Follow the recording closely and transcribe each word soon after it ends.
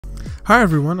Hi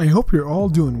everyone, I hope you're all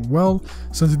doing well.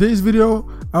 So in today's video,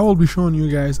 I will be showing you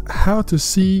guys how to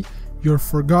see your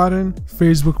forgotten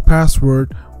Facebook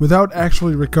password without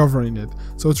actually recovering it.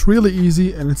 So it's really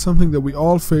easy and it's something that we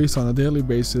all face on a daily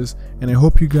basis, and I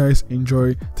hope you guys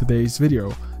enjoy today's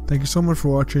video. Thank you so much for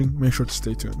watching. Make sure to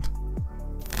stay tuned.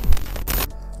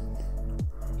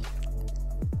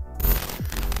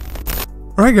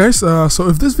 Alright guys, so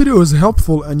if this video is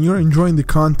helpful and you're enjoying the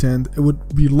content, it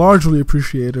would be largely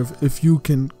appreciative if you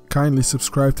can kindly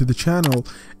subscribe to the channel,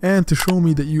 and to show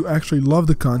me that you actually love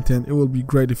the content, it will be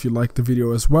great if you like the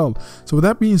video as well. So with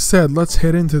that being said, let's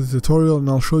head into the tutorial and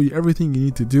I'll show you everything you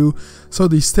need to do. So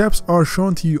the steps are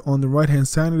shown to you on the right hand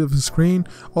side of the screen.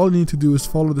 All you need to do is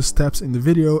follow the steps in the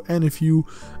video, and if you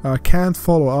can't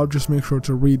follow up, just make sure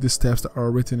to read the steps that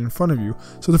are written in front of you.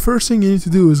 So the first thing you need to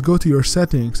do is go to your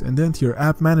settings and then to your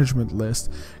app management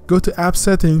list. Go to app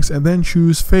settings and then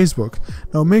choose Facebook.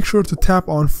 Now make sure to tap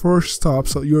on force stop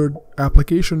so your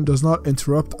application does not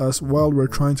interrupt us while we're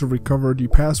trying to recover the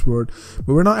password,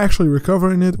 but we're not actually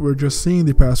recovering it, we're just seeing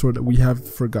the password that we have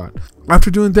forgot.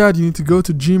 After doing that, you need to go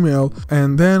to Gmail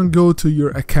and then go to your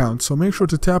account. So make sure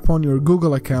to tap on your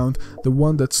Google account, the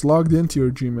one that's logged into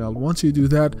your Gmail. Once you do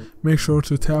that, make sure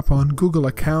to tap on Google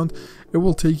account. It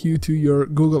will take you to your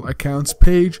Google accounts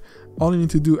page. All you need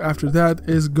to do after that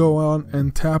is go on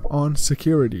and tap on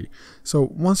security. So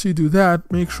once you do that,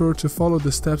 make sure to follow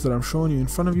the steps that I'm showing you in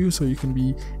front of you so you can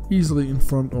be easily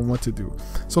informed on what to do.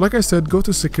 So like I said, go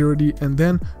to security and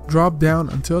then drop down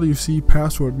until you see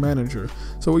password manager.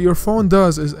 So what your phone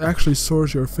does is actually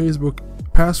stores your Facebook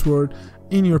password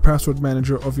in your password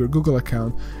manager of your Google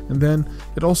account, and then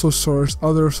it also stores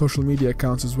other social media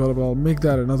accounts as well, but I'll make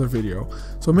that another video.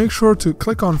 So make sure to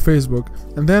click on Facebook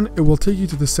and then it will take you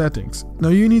to the settings. Now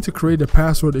you need to create a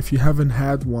password if you haven't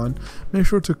had one. Make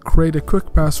sure to create a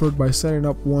quick password by setting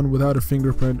up one without a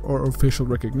fingerprint or facial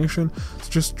recognition. So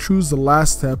just choose the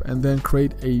last step and then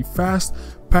create a fast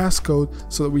passcode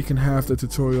so that we can have the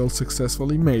tutorial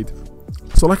successfully made.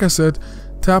 So like I said,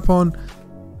 tap on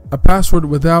a password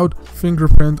without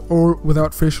fingerprint or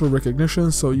without facial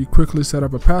recognition. So you quickly set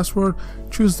up a password,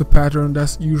 choose the pattern,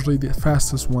 that's usually the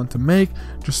fastest one to make.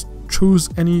 Just choose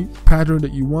any pattern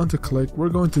that you want to click. We're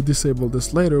going to disable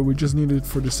this later, we just need it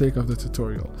for the sake of the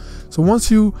tutorial. So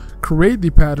once you create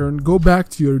the pattern, go back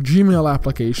to your Gmail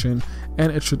application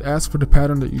and it should ask for the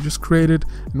pattern that you just created,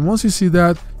 and once you see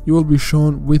that, you will be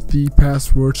shown with the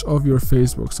passwords of your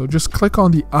Facebook. So just click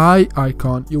on the eye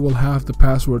icon, you will have the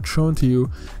password shown to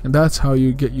you, and that's how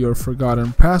you get your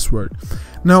forgotten password.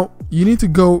 Now you need to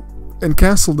go and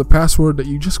cancel the password that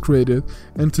you just created,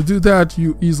 and to do that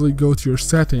you easily go to your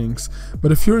settings.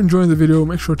 But if you're enjoying the video,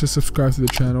 make sure to subscribe to the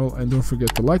channel and don't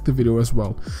forget to like the video as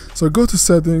well. So go to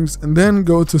settings and then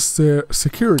go to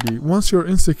security. Once you're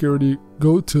in security,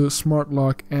 go to smart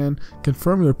lock and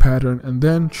confirm your pattern, and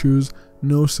then choose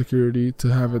no security to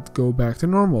have it go back to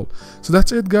normal. So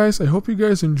that's it guys, I hope you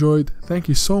guys enjoyed. Thank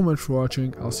you so much for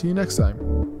watching. I'll see you next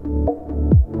time.